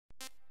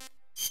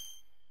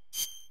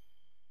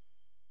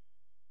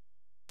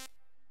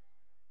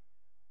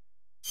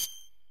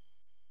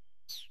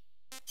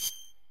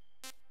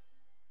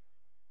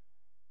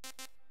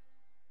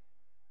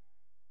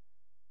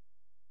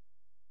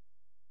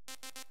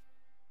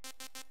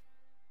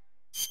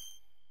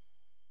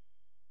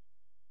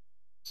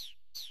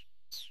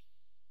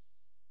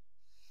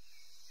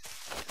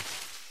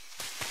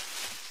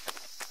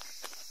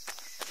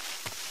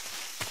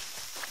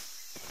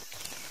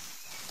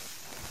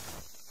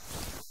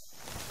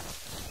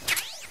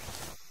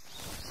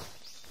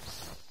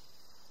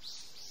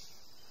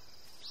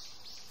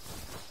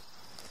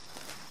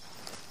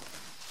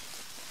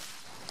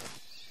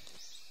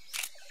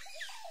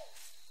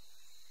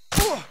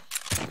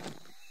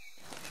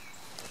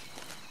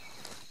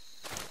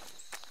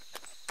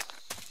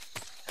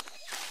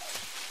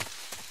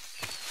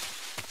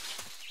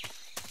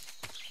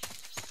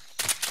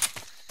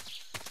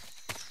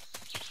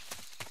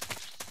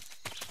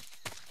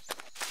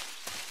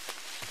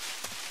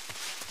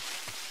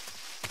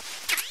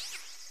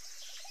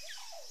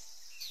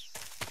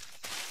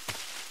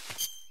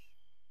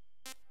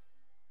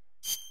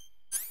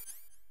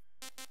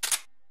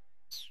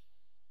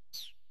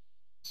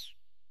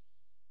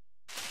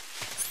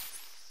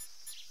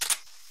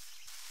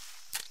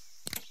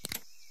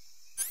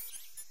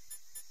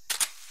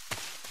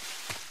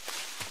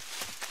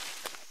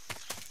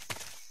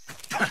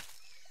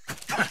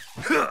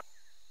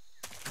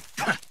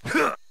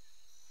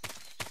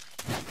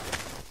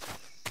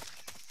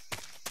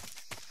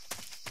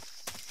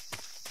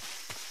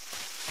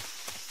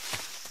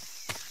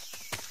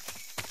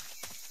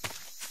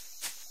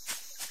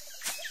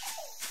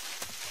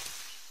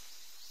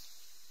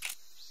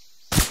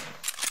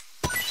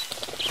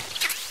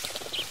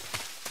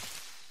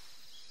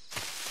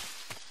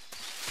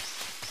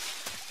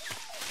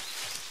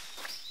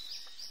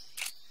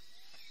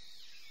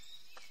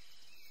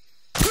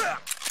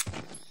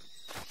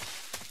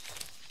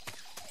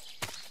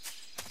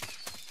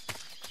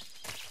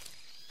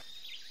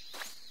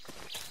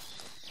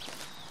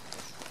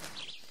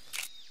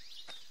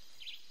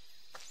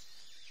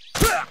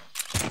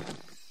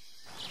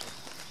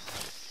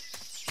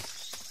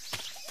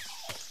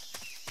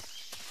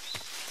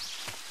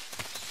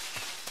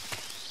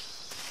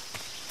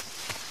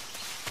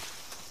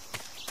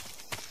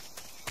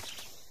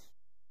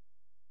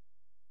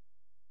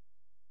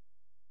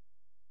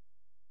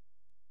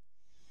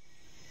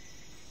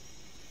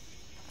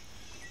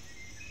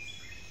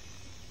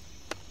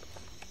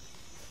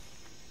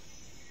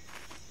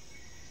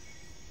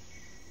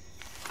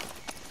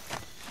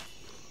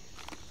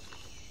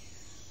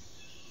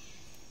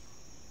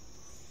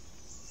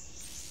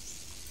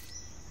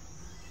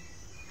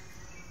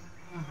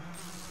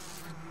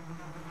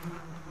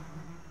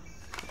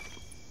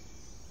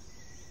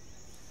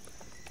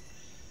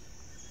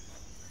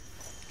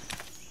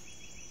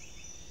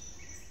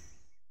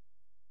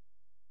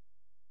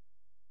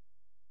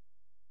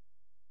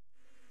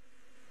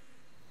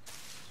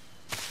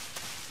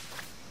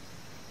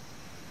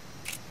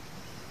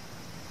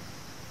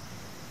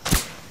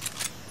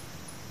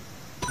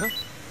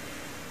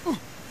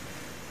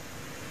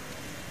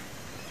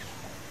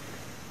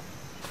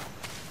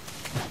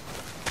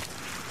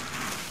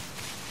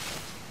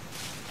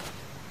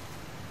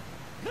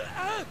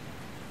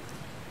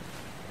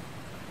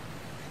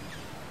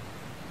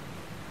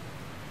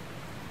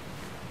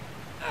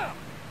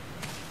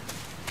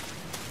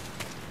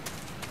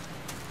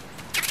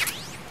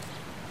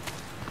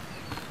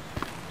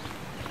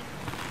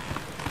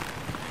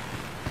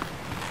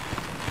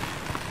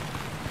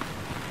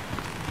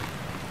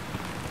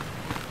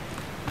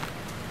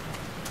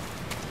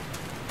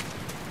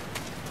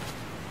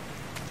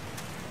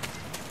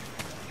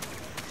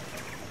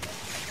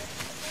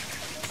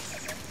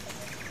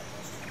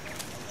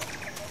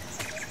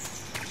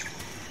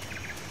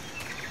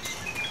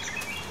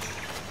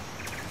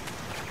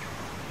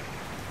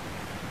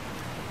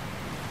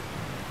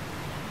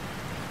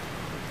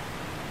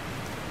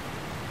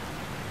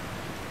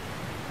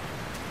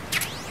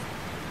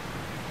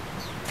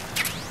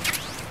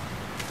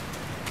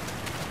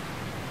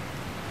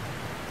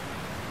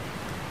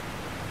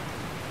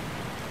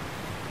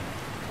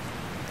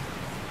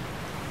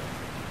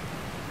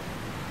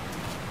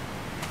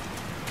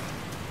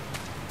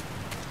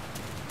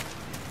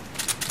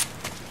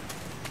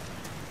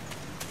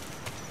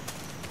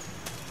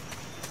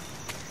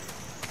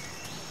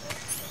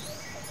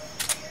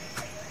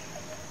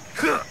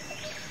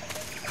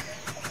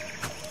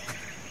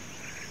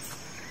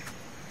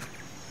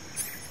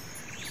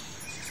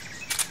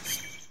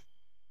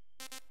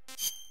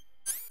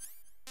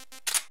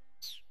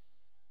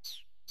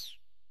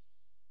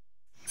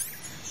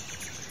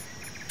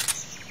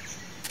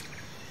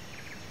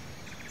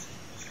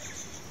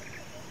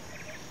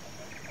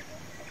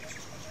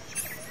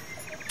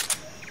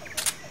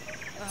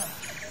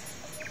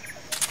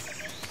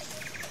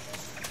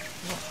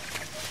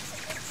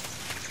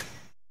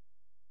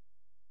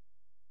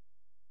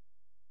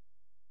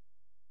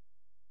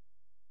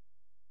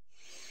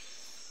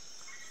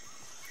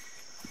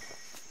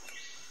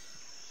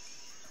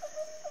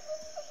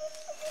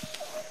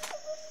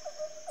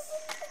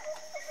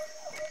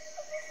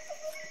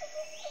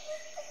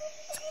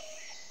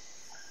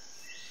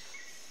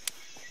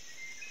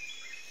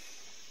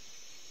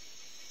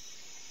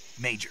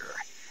Major,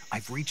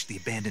 I've reached the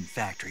abandoned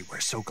factory where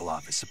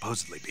Sokolov is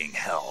supposedly being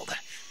held.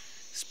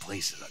 This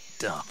place is a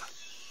dump.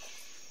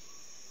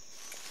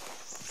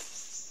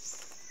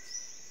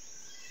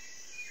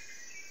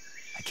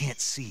 I can't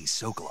see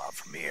Sokolov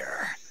from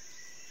here.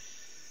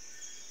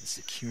 The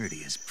security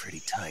is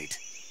pretty tight.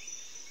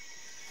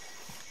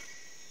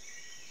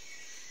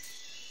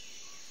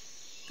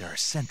 There are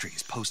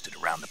sentries posted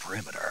around the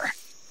perimeter.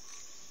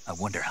 I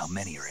wonder how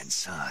many are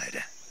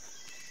inside.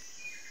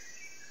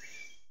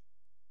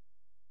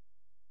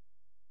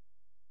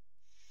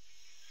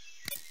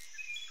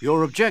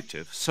 Your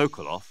objective,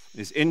 Sokolov,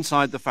 is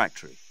inside the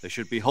factory. They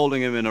should be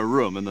holding him in a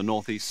room in the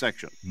northeast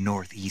section.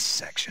 Northeast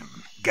section.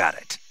 Got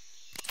it.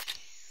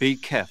 Be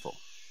careful.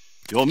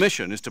 Your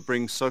mission is to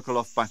bring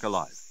Sokolov back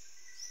alive.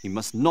 He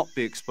must not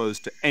be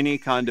exposed to any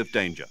kind of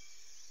danger.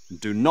 And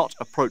do not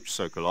approach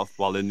Sokolov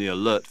while in the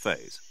alert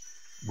phase.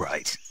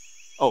 Right.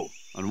 Oh,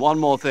 and one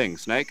more thing,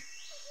 Snake.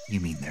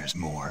 You mean there's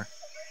more?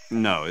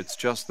 No, it's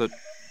just that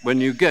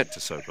when you get to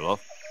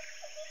Sokolov,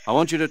 I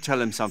want you to tell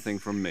him something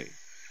from me.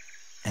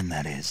 And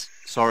that is?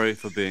 Sorry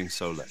for being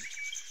so late.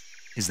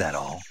 Is that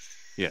all?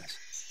 Yes.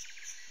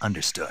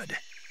 Understood.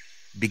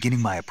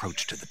 Beginning my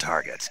approach to the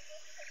target.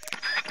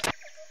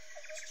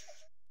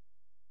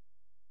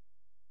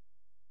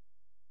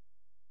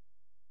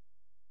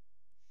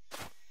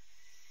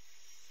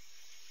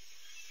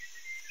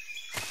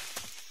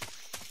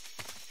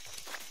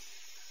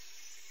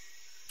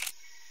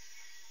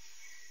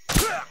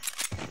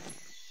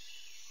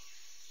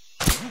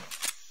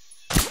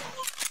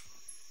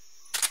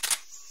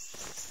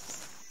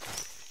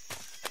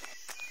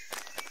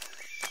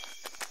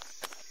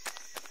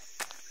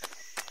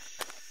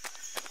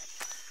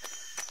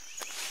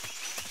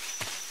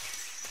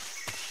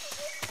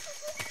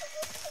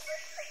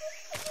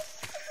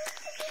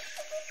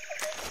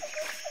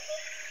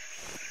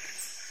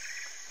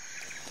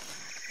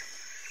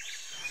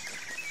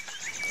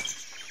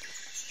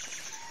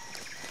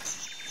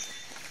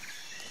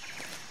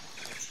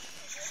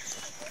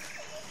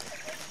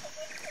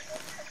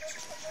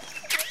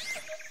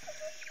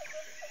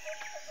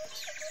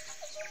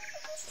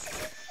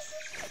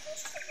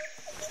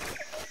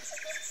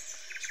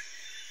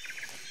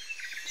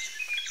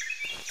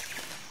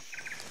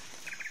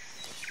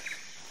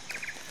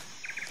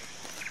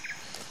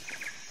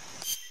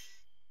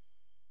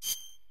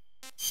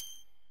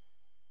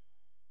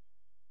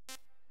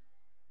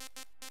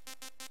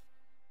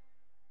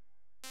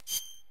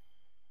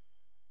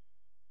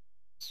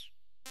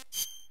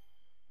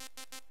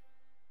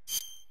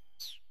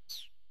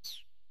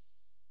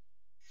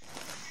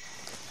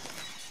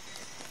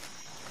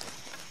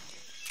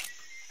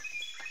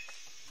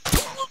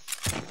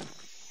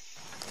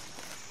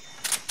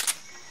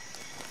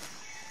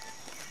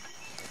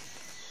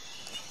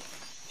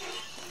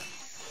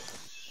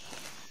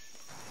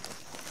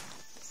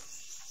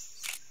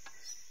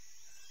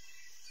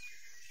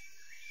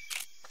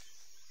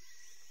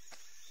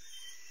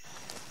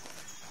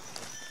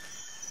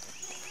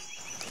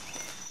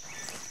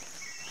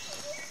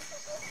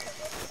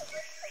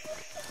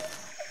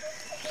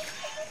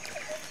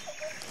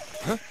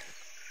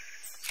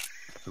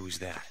 Who's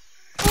that?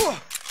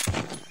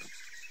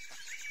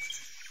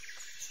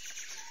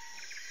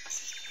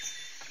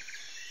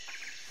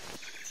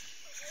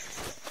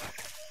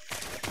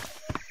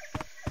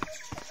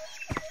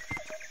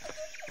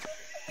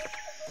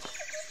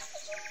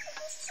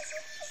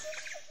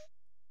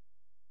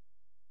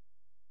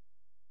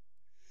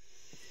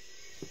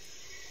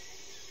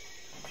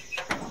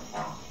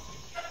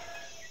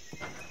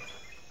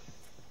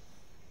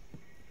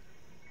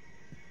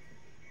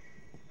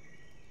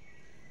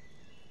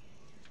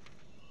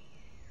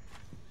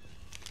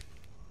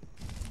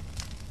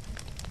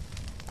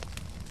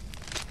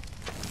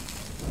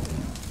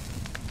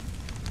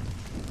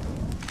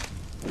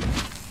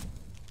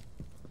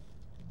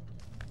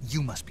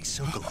 You must be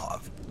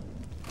Sokolov.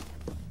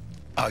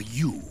 Are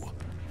you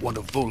one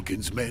of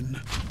Volgin's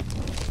men?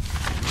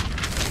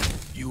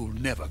 You'll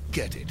never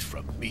get it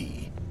from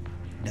me.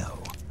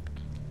 No.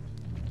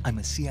 I'm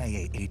a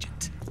CIA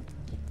agent.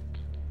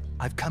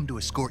 I've come to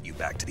escort you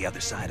back to the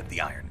other side of the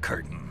Iron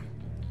Curtain.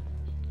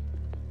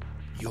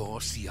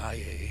 You're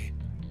CIA?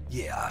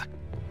 Yeah.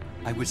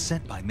 I was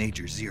sent by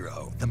Major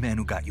Zero, the man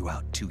who got you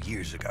out 2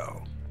 years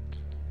ago.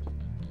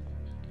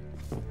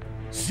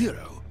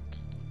 Zero?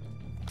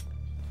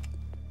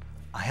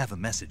 I have a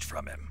message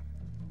from him.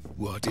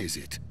 What is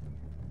it?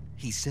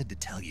 He said to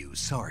tell you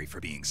sorry for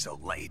being so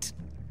late.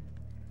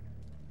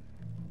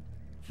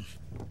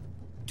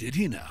 Did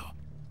he now?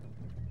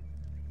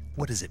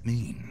 What does it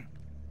mean?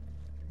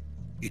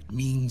 It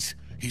means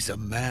he's a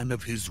man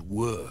of his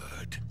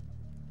word.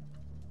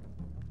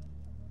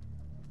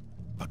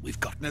 But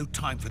we've got no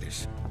time for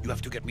this. You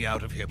have to get me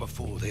out of here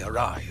before they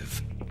arrive.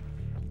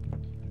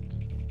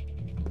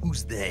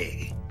 Who's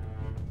they?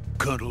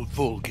 Colonel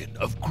Volgin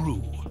of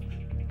Gru.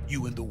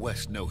 You in the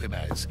West know him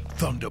as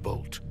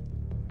Thunderbolt.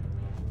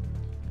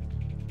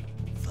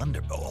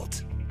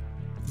 Thunderbolt?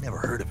 Never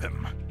heard of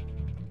him.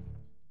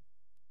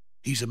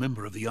 He's a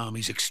member of the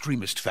Army's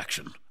extremist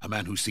faction, a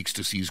man who seeks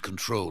to seize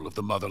control of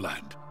the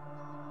motherland.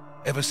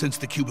 Ever since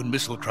the Cuban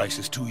Missile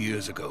Crisis 2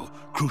 years ago,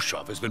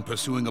 Khrushchev has been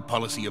pursuing a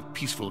policy of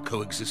peaceful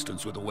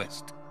coexistence with the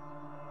West.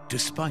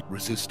 Despite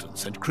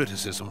resistance and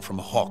criticism from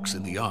hawks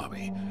in the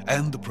army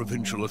and the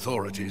provincial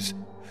authorities,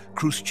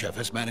 Khrushchev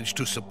has managed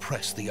to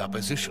suppress the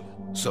opposition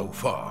so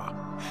far.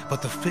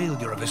 But the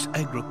failure of his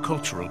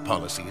agricultural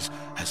policies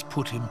has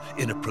put him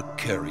in a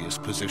precarious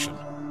position.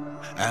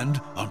 And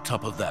on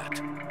top of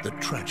that, the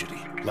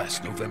tragedy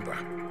last November.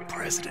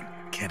 President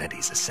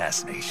Kennedy's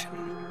assassination.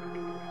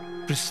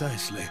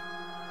 Precisely.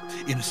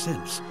 In a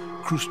sense,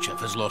 Khrushchev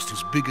has lost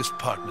his biggest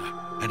partner,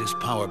 and his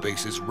power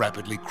base is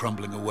rapidly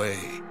crumbling away.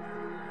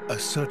 A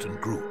certain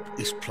group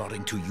is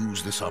plotting to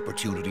use this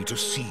opportunity to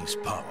seize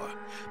power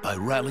by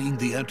rallying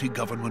the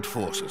anti-government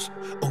forces,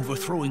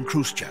 overthrowing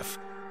Khrushchev,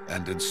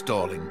 and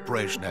installing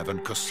Brezhnev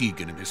and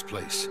Kosygin in his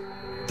place.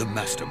 The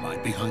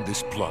mastermind behind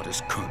this plot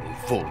is Colonel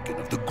Volgin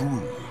of the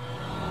Gru.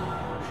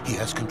 He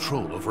has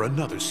control over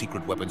another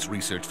secret weapons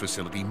research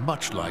facility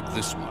much like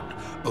this one,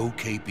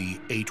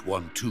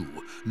 OKB-812,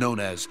 known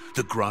as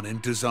the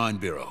Granin Design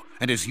Bureau,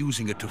 and is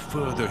using it to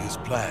further his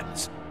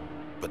plans.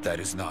 But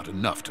that is not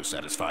enough to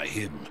satisfy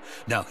him.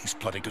 Now he's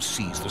plotting to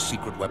seize the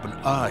secret weapon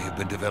I have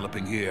been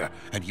developing here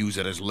and use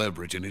it as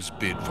leverage in his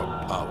bid for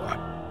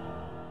power.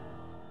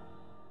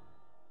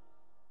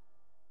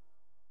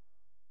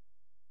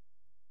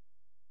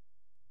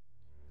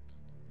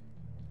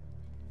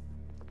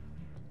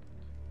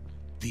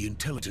 The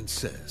intelligence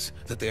says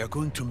that they are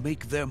going to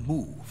make their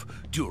move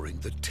during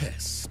the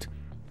test.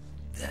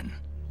 Then,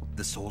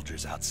 the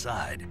soldiers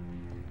outside.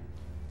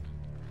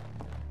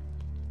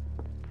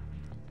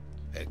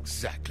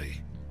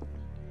 Exactly.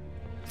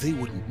 They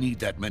wouldn't need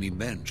that many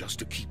men just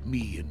to keep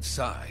me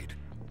inside.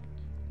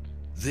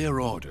 Their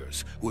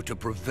orders were to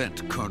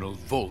prevent Colonel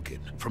Volgin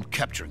from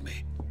capturing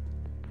me.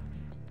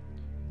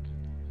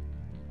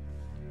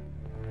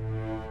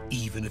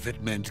 Even if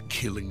it meant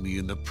killing me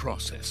in the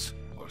process,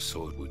 or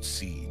so it would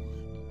seem.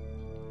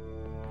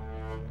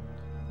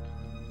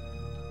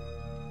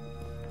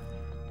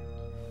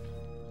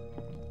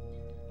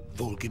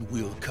 Volgin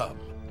will come.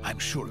 I'm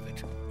sure of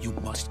it. You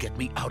must get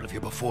me out of here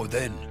before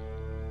then.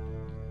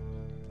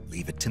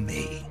 Leave it to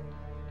me.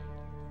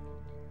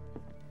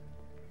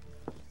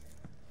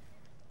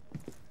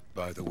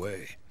 By the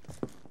way,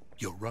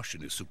 your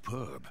Russian is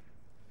superb.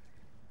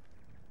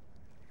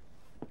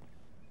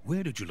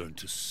 Where did you learn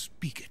to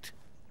speak it?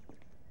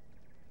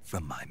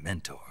 From my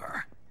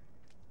mentor.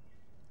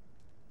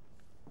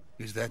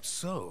 Is that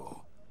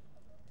so?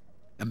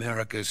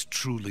 America is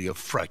truly a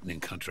frightening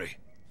country.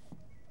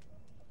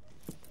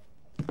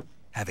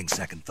 Having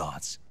second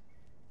thoughts?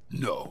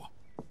 No.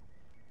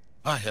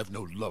 I have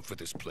no love for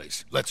this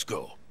place. Let's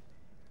go.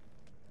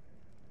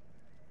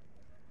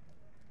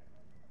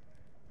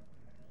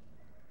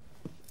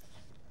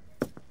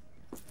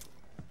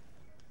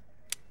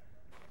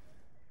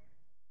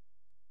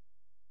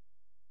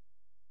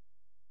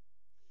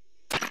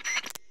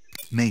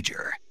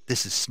 Major,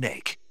 this is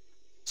Snake.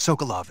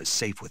 Sokolov is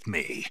safe with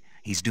me.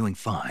 He's doing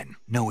fine.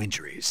 No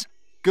injuries.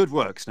 Good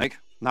work, Snake.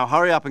 Now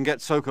hurry up and get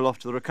Sokolov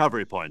to the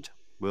recovery point.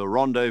 We'll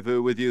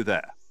rendezvous with you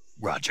there.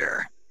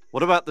 Roger.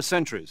 What about the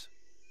sentries?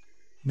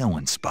 No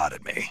one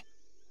spotted me.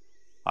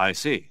 I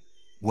see.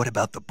 What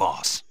about the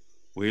boss?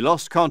 We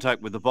lost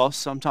contact with the boss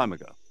some time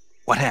ago.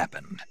 What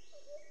happened?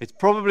 It's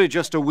probably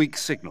just a weak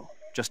signal.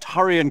 Just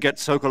hurry and get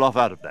Sokolov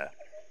out of there.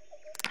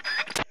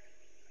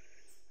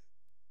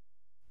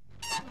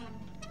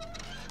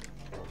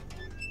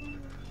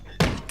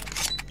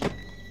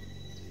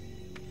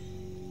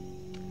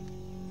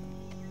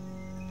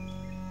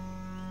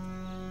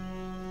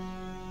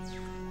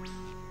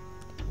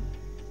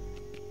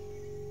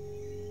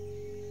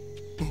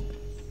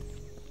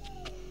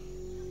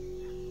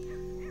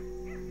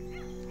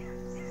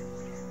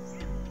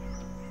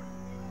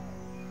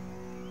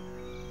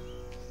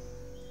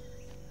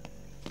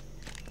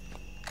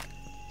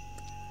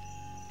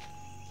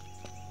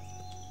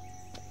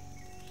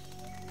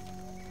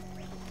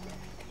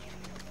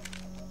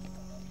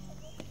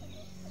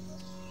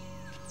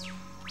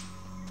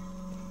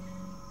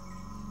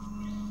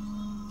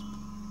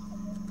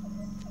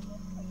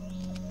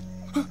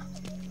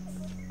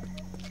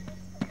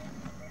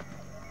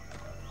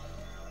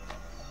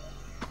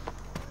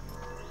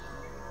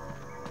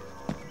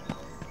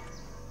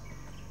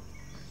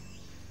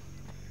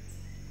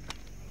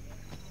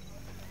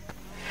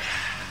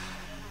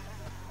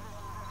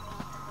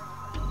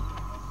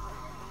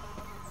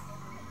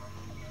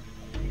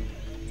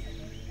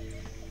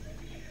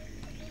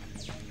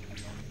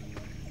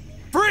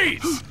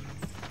 Freeze!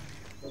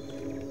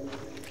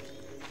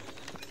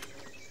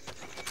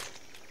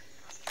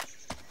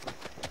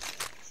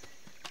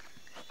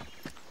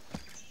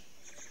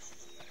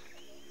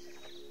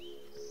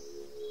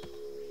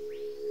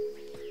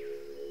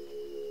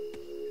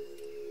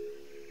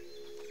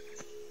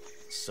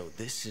 So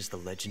this is the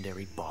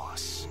legendary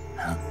boss.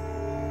 Huh?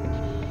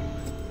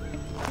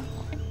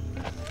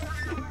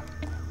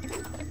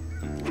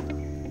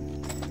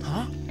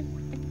 Huh?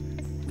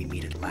 We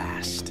meet at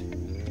last.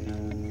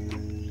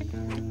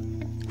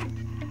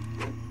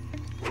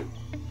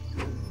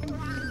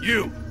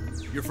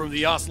 You're from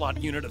the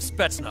Ocelot unit of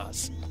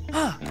Spetsnaz.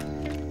 Huh.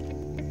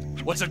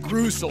 What's a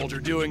GRU soldier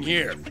doing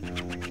here?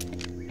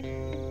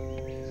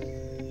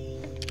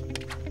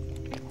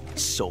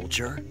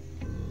 Soldier?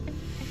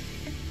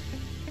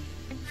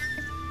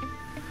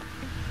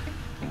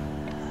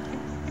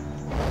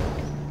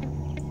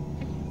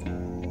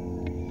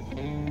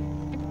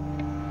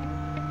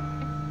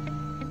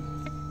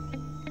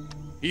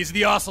 He's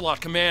the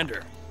Ocelot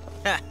commander.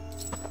 Ha!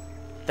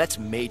 That's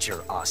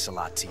Major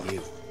Ocelot to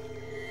you.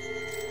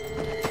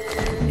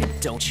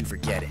 And don't you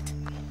forget it.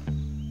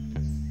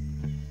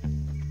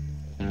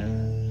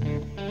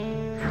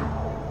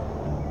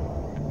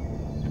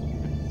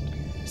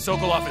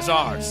 Sokolov is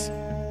ours.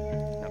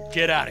 Now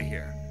get out of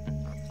here.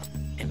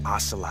 And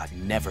Ocelot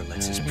never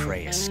lets his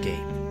prey escape.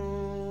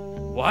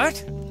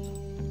 What?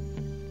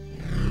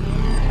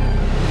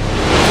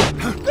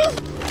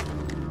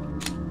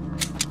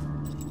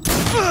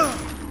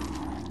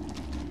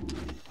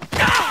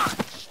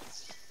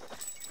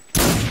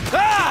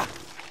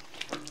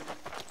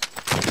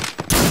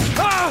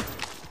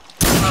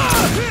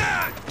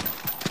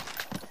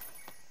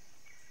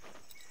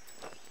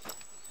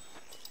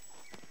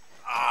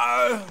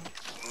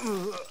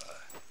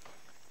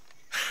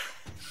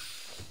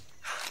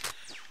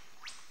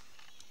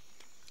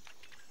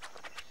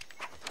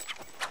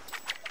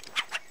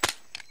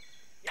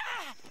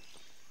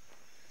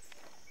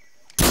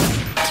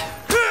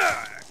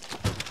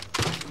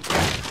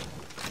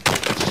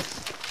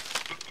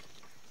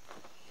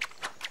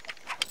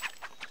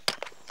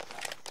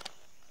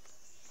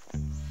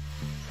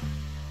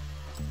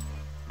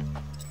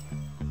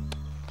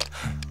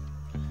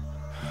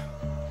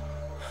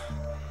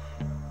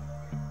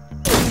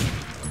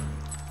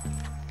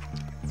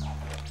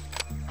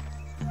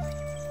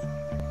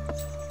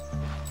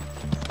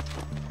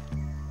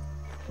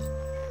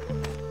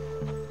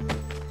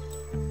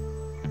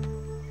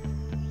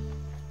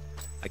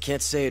 I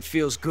can't say it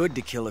feels good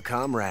to kill a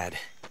comrade,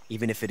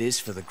 even if it is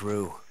for the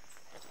GRU.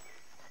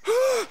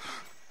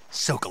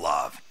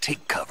 Sokolov,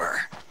 take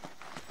cover.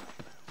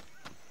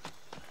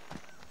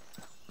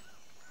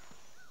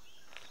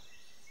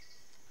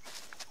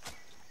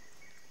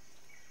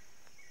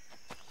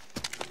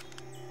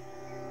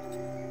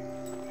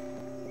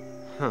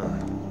 Huh.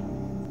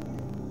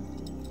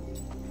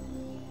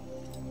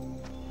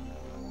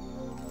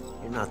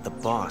 You're not the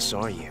boss,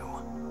 are you?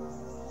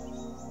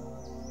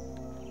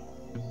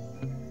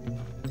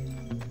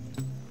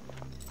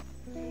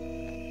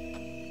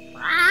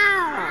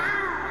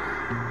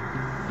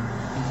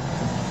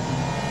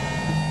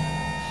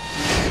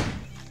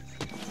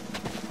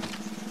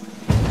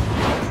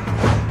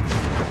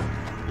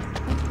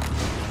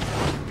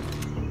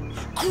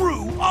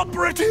 GRU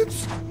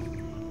operatives!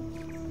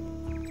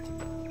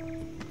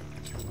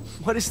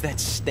 What is that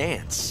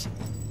stance?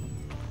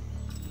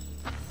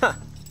 Huh.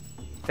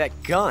 That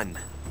gun.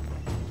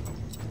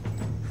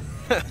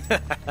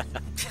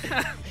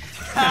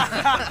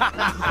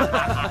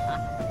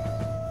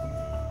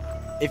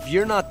 If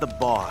you're not the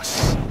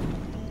boss,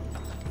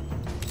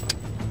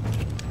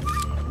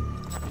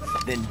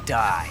 then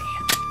die.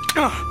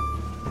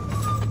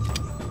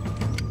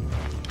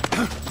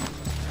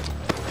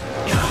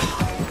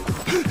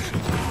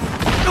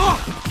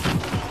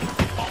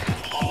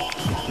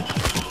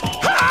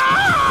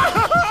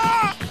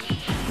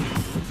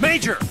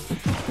 Major!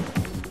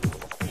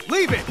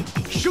 Leave it!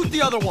 Shoot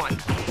the other one!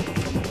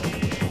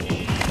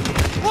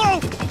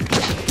 Whoa!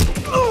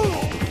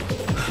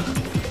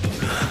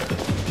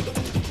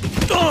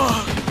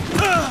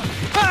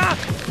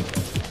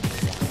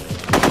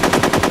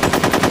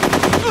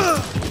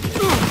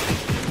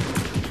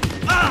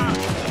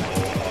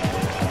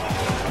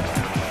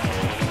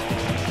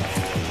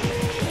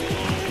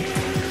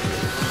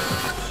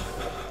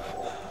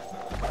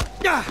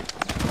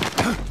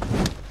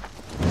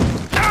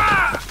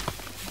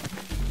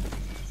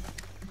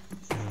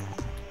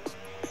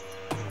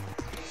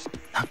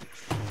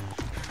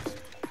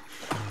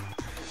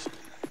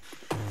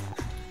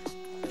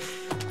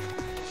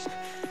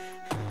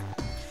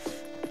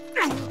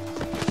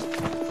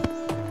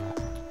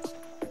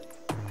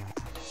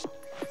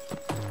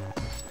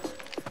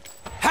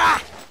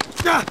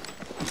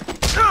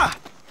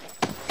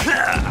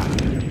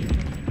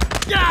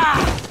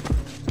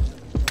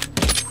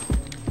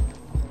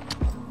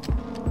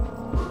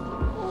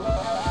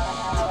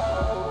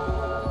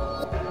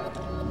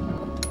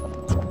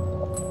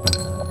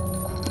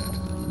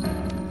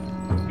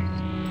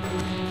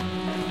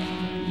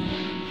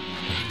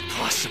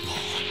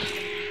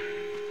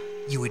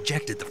 You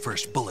ejected the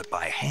first bullet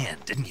by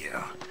hand, didn't you?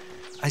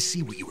 I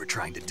see what you were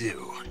trying to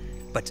do.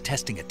 But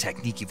testing a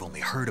technique you've only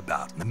heard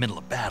about in the middle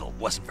of battle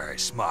wasn't very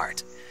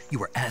smart. You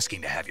were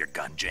asking to have your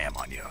gun jam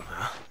on you.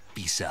 Huh?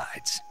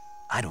 Besides,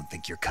 I don't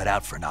think you're cut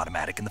out for an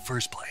automatic in the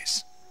first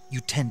place.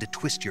 You tend to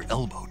twist your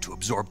elbow to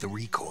absorb the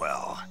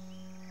recoil.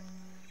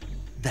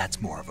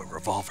 That's more of a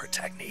revolver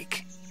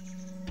technique.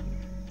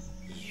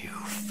 You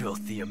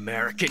filthy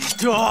American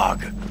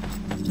dog!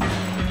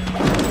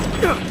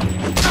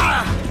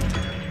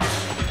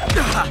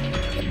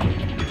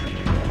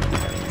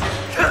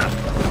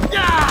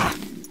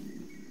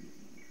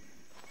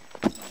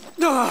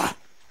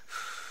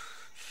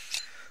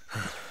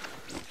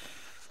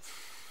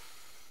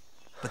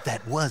 But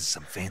that was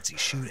some fancy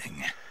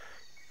shooting.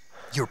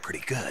 You're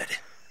pretty good.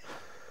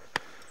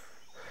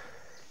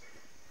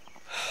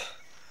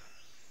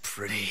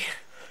 Pretty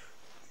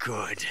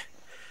good.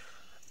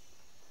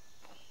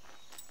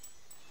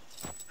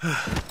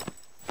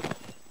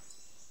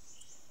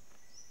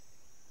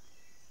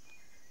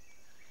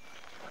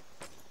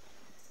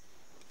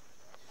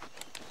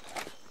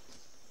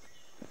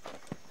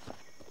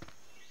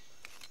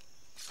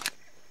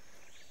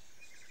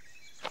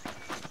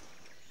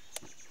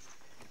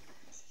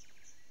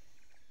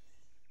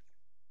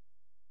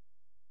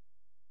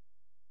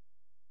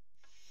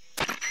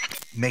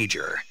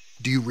 Major,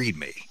 do you read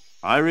me?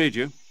 I read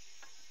you.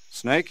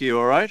 Snake, you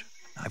all right?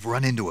 I've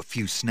run into a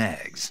few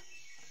snags.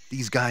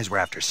 These guys were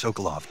after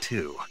Sokolov,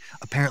 too.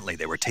 Apparently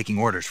they were taking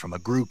orders from a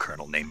GRU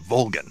colonel named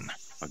Volgan.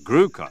 A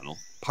GRU colonel?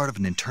 Part of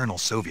an internal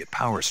Soviet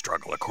power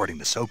struggle, according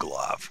to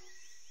Sokolov.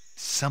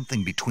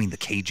 Something between the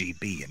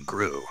KGB and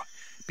GRU.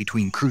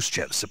 Between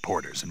Khrushchev's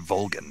supporters and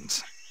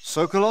Volgan's.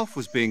 Sokolov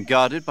was being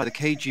guarded by the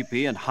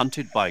KGB and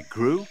hunted by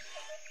GRU?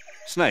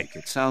 Snake,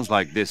 it sounds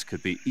like this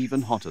could be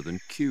even hotter than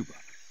Cuba.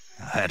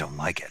 I don't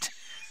like it.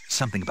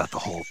 Something about the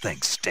whole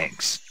thing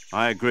stinks.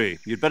 I agree.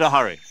 You'd better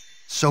hurry.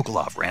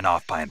 Sokolov ran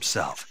off by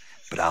himself,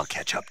 but I'll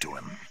catch up to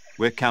him.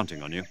 We're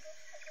counting on you.